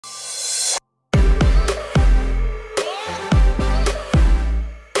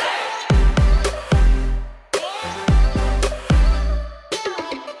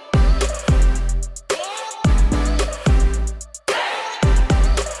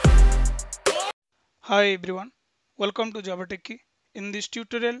Hi everyone, welcome to JavaTechie. In this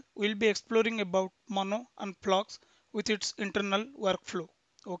tutorial, we'll be exploring about Mono and Flux with its internal workflow.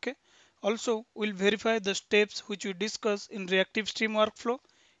 Okay. Also, we'll verify the steps which we discuss in reactive stream workflow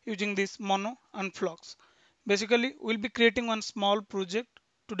using this Mono and Flux. Basically, we'll be creating one small project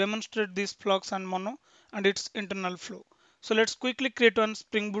to demonstrate this Flux and Mono and its internal flow. So let's quickly create one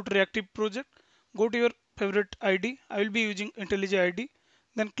Spring Boot reactive project. Go to your favorite ID. I will be using IntelliJ ID.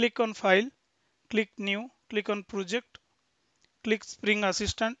 Then click on File, click New, click on Project, click Spring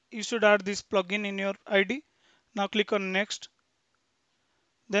Assistant. You should add this plugin in your ID. Now click on Next.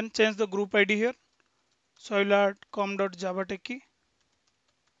 Then change the group ID here. So I will add com.javatechie.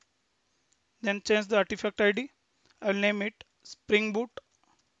 Then change the artifact ID. I will name it Spring Boot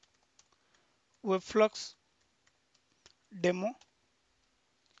WebFlux Demo.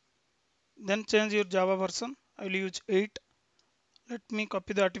 Then change your Java version. I will use 8. Let me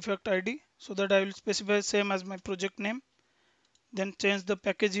copy the artifact ID so that I will specify same as my project name. Then change the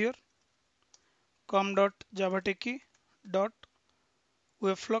package here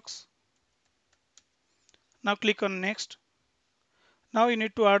com.javatechie.webflux. Now click on Next. Now you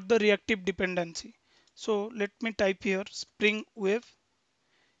need to add the reactive dependency. So let me type here Spring Web.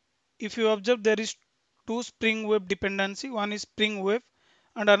 If you observe, there is two Spring Web dependency. One is Spring Web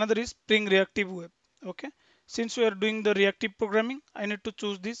and another is Spring Reactive Web. Okay. Since we are doing the reactive programming, I need to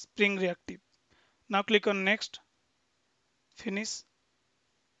choose this Spring Reactive. Now click on Next. Finish.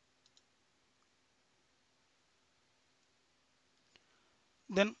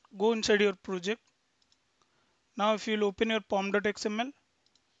 Then go inside your project. Now if you will open your pom.xml,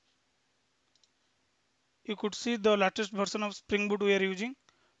 you could see the latest version of Spring Boot we are using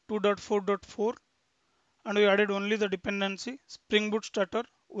 2.4.4, and we added only the dependency Spring Boot starter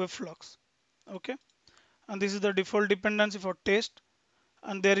WebFlux. Okay, and this is the default dependency for test,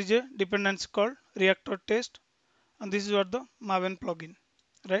 and there is a dependency called reactor test, and this is what the Maven plugin,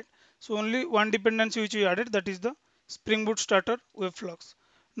 right? So only one dependency which we added, that is the Spring Boot starter WebFlux.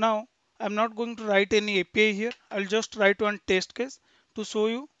 Now I'm not going to write any API here. I'll just write one test case to show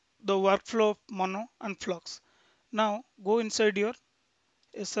you the workflow of Mono and Flux. Now go inside your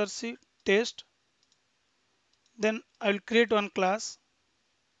src test. Then I'll create one class.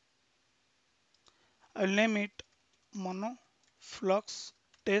 I'll name it Mono Flux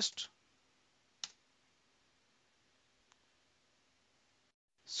test.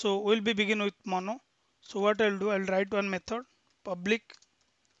 So we'll be begin with Mono. So what I'll do, I'll write one method public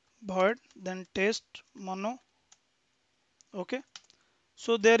void then test Mono. Okay.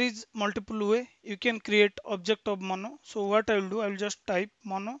 So there is multiple way you can create object of Mono. So what I will do, I will just type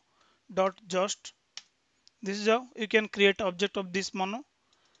mono dot just. This is how you can create object of this Mono.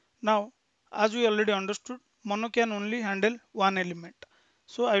 Now, as we already understood, Mono can only handle one element.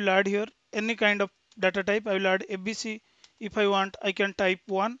 So I will add here any kind of data type. I will add ABC. If I want, I can type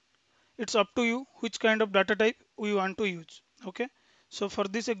 1. It's up to you which kind of data type we want to use. Okay. So for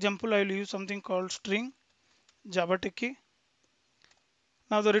this example, I will use something called string JavaTechie.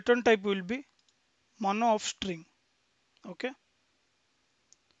 Now the return type will be mono of string. Okay.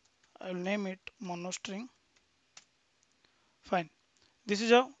 I will name it mono string. Fine. This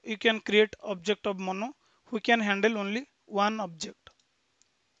is how you can create object of Mono who can handle only one object.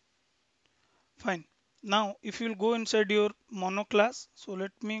 Fine. Now if you will go inside your Mono class, so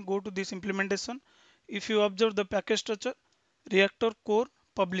let me go to this implementation. If you observe the package structure, reactor core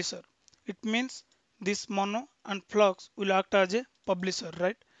publisher, it means this Mono and Flux will act as a publisher,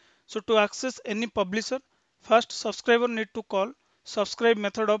 right? So to access any publisher, first subscriber need to call subscribe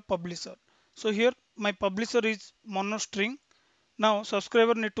method of publisher. So here my publisher is Mono string. Now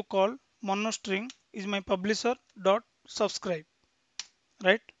subscriber need to call mono string is my publisher dot subscribe,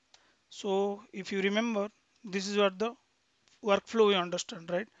 right? So if you remember, this is what the workflow we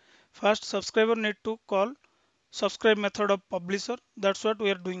understand, right? First subscriber need to call subscribe method of publisher. That's what we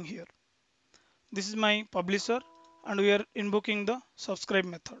are doing here. This is my publisher and we are invoking the subscribe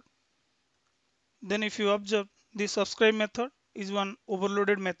method. Then if you observe, the subscribe method is one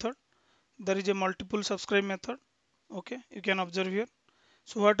overloaded method. There is a multiple subscribe method. Okay, you can observe here.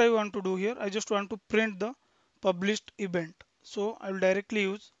 So what I want to do here, I just want to print the published event. So I will directly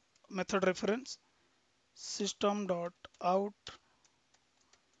use method reference system.out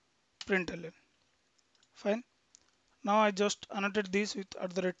println. Fine. Now I just annotate this with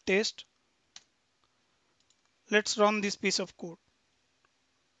 @test. Let's run this piece of code.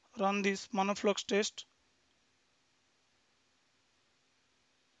 Run this monoflux test.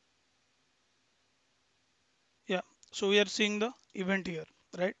 Yeah. So we are seeing the event here,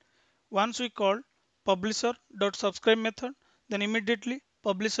 right? Once we call publisher.subscribe method, then immediately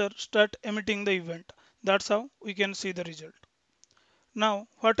publisher start emitting the event. That's how we can see the result. Now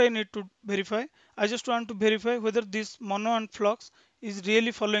what I need to verify, I just want to verify whether this Mono and Flux is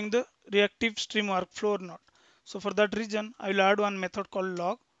really following the reactive stream workflow or not. So for that reason I will add one method called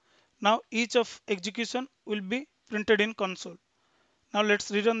log. Now each of execution will be printed in console. Now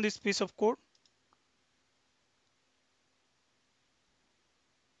let's rerun this piece of code.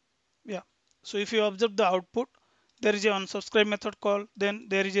 Yeah. So if you observe the output, there is a unsubscribe method call, then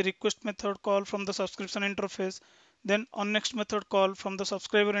there is a request method call from the subscription interface, then on next method call from the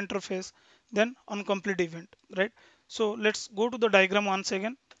subscriber interface, then on complete event, right? So let's go to the diagram once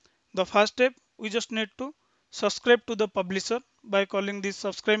again. The first step, we just need to subscribe to the publisher by calling this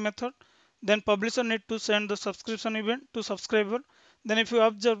subscribe method. Then publisher need to send the subscription event to subscriber. Then if you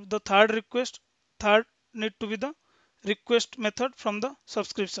observe the third request, third need to be the request method from the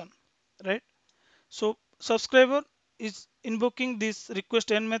subscription, right? So subscriber is invoking this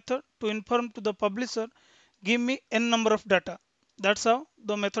request n method to inform to the publisher, give me n number of data. That's how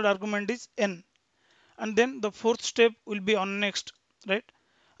the method argument is n. And then the fourth step will be on next, right?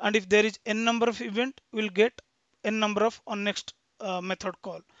 And if there is n number of event, we'll get n number of on next method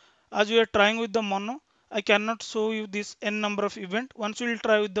call. As we are trying with the mono, I cannot show you this n number of event. Once we will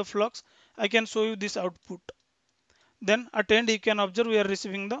try with the flux, I can show you this output. Then at end you can observe we are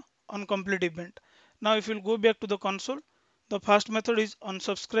receiving the uncomplete event. Now if you'll go back to the console, the first method is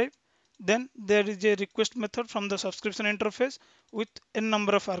unsubscribe. Then there is a request method from the subscription interface with n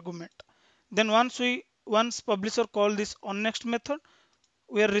number of argument. Then once publisher call this on next method,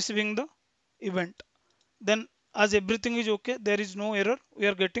 we are receiving the event. Then as everything is okay, there is no error, we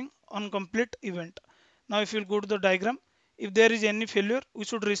are getting incomplete event. Now if you go to the diagram, if there is any failure, we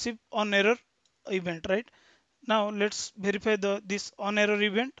should receive on error event, right? Now let's verify the this on error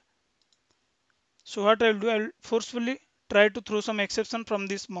event. So what I'll do, I'll forcefully try to throw some exception from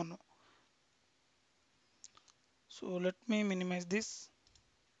this mono. So let me minimize this.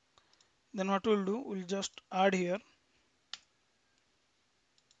 Then what we'll do, we'll just add here.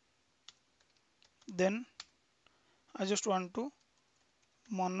 Then I just want to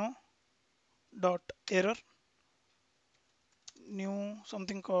mono dot error, new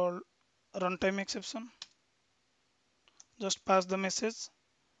something called runtime exception. Just pass the message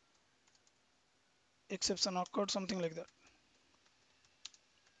exception occurred, something like that.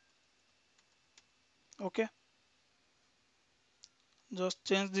 Okay, just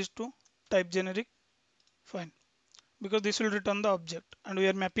change this to type generic. Fine, because this will return the object and we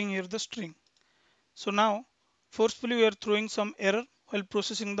are mapping here the string. So now forcefully we are throwing some error while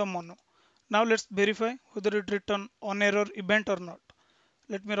processing the mono. Now let's verify whether it return on error event or not.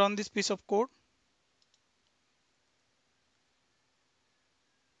 Let me run this piece of code.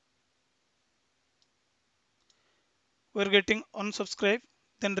 We are getting unsubscribe,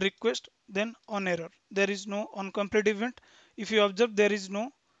 then request, then on error. There is no on complete event. If you observe, there is no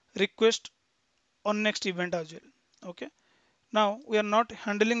request on next event as well. Okay. Now we are not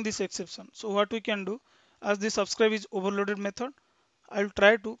handling this exception. So what we can do, as the subscribe is overloaded method, I'll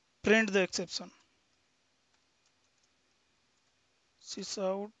try to print the exception.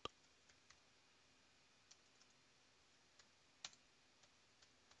 Sysout.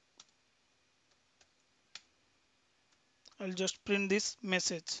 I'll just print this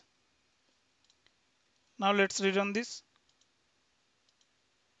message. Now let's rerun this.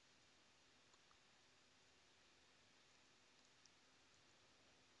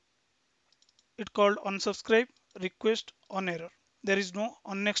 It called unsubscribe, request, on error. There is no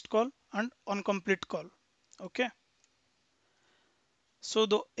on next call and on complete call. Okay. So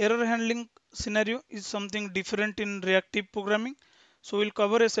the error handling scenario is something different in reactive programming. So we'll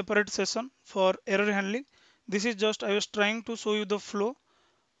cover a separate session for error handling. This is just I was trying to show you the flow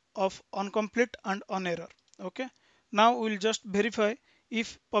of on-complete and on error. Okay. Now we'll just verify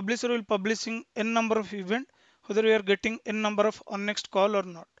if publisher will publishing n number of event, whether we are getting n number of on next call or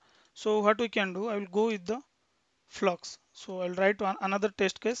not. So what we can do, I will go with the flux. So I'll write another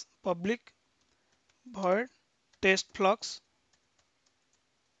test case, public void test flux.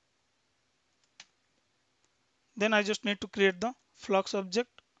 Then I just need to create the flux object,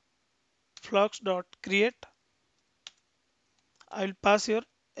 flux dot create. I will pass here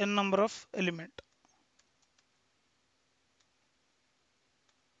n number of element,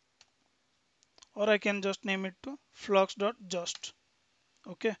 or I can just name it to flux dot just.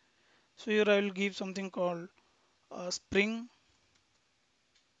 Okay. So here I will give something called spring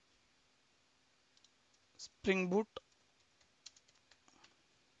boot.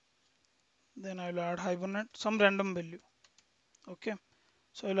 Then I will add hibernate, some random value. Okay.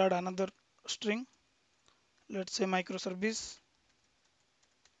 So I'll add another string. Let's say microservice.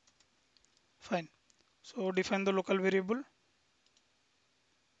 Fine. So define the local variable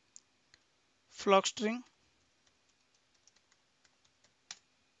flux string.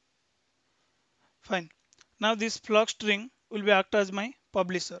 Fine. Now this flux string will be act as my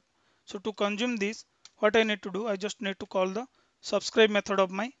publisher. So to consume this, what I need to do, I just need to call the subscribe method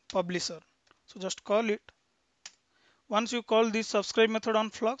of my publisher. So just call it. Once you call this subscribe method on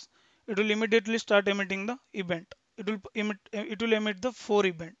Flux, it will immediately start emitting the event. It will emit the for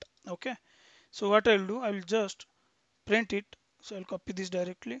event. Okay. So what I'll do, I will just print it. So I'll copy this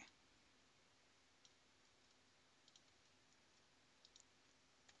directly.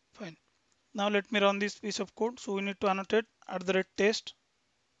 Fine. Now let me run this piece of code. So we need to annotate @test.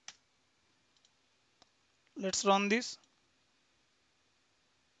 Let's run this.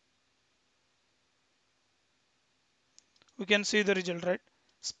 We can see the result, right?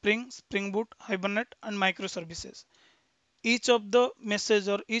 Spring, Spring Boot, Hibernate, and microservices. Each of the message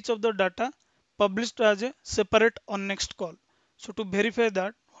or each of the data published as a separate on next call. So to verify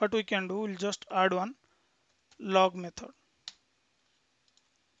that, what we can do, we'll just add one log method.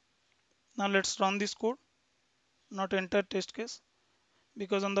 Now let's run this code, not enter test case,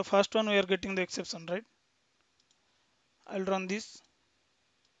 because on the first one we are getting the exception, right? I'll run this.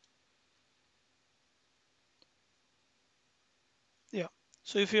 Yeah.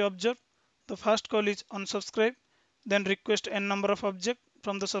 So if you observe, the first call is unsubscribe, then request n number of object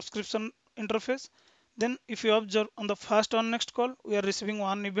from the subscription interface. Then if you observe on the first on next call, we are receiving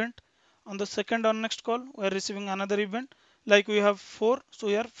one event. On the second on next call, we are receiving another event. Like we have four, so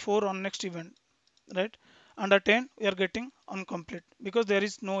we are four on next event, right? And at end, we are getting incomplete because there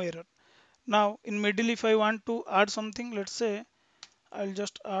is no error. Now in middle, if I want to add something, let's say I'll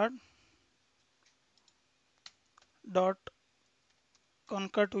just add dot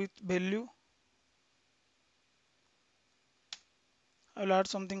concat with value. I'll add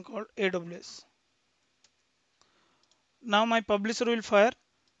something called AWS. Now my publisher will fire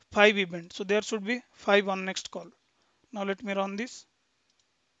 5 events. So there should be 5 on next call. Now let me run this.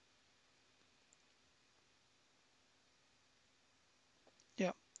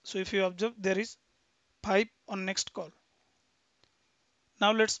 Yeah. So if you observe, there is 5 on next call.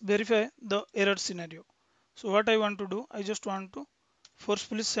 Now let's verify the error scenario. So what I want to do, I just want to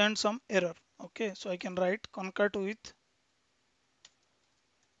forcefully send some error. Okay. So I can write concat with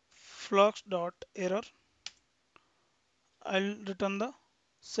flux dot error. I'll return the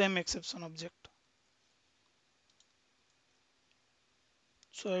same exception object.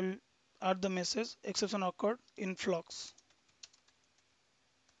 So I'll add the message exception occurred in flux.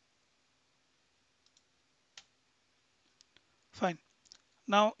 Fine.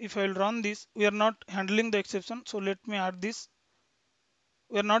 Now if I will run this, we are not handling the exception. So let me add this.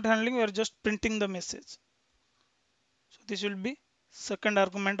 We are not handling, we are just printing the message. So this will be second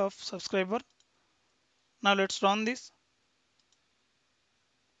argument of subscriber. Now let's run this.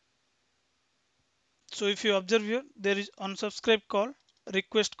 So if you observe here, there is unsubscribe call,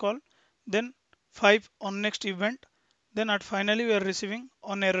 request call, then 5 on next event, then at finally we are receiving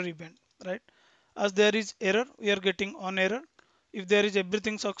on error event, right? As there is error, we are getting on error. If there is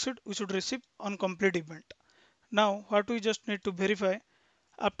everything succeed, we should receive on complete event. Now what we just need to verify,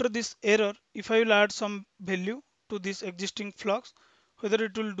 after this error, if I will add some value to this existing flux, whether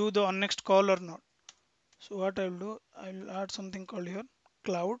it will do the on next call or not. So what I will do, I will add something called here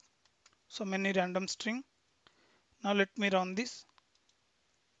cloud, some any random string. Now let me run this.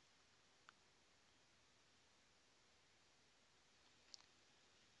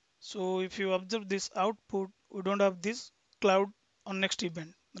 So if you observe this output, we don't have this cloud on next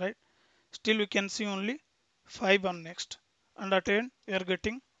event, right? Still we can see only 5 on next, and at end we are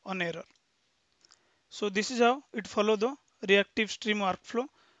getting on error. So this is how it follow the reactive stream workflow.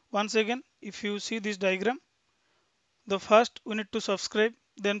 Once again, if you see this diagram, the first we need to subscribe,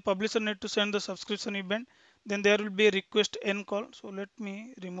 then publisher need to send the subscription event, then there will be a request n call. So let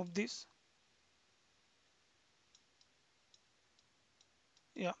me remove this.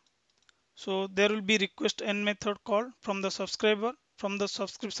 Yeah. So there will be request n method call from the subscriber from the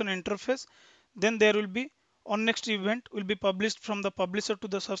subscription interface. Then there will be on next event will be published from the publisher to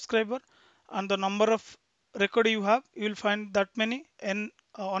the subscriber, and the number of record you have, you will find that many n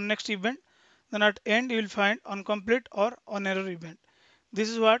on next event. Then at end you will find on complete or on error event. This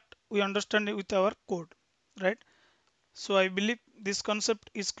is what we understand with our code, right? So I believe this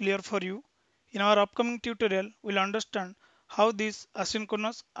concept is clear for you. In our upcoming tutorial, we'll understand how this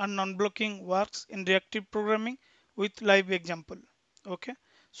asynchronous and non-blocking works in reactive programming with live example. Okay.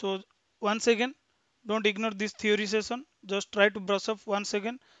 So once again, don't ignore this theory session. Just try to brush up once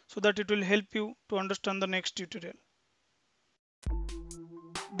again so that it will help you to understand the next tutorial.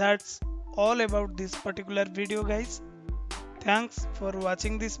 That's all about this particular video, guys. Thanks for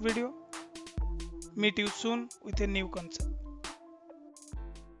watching this video. Meet you soon with a new concept.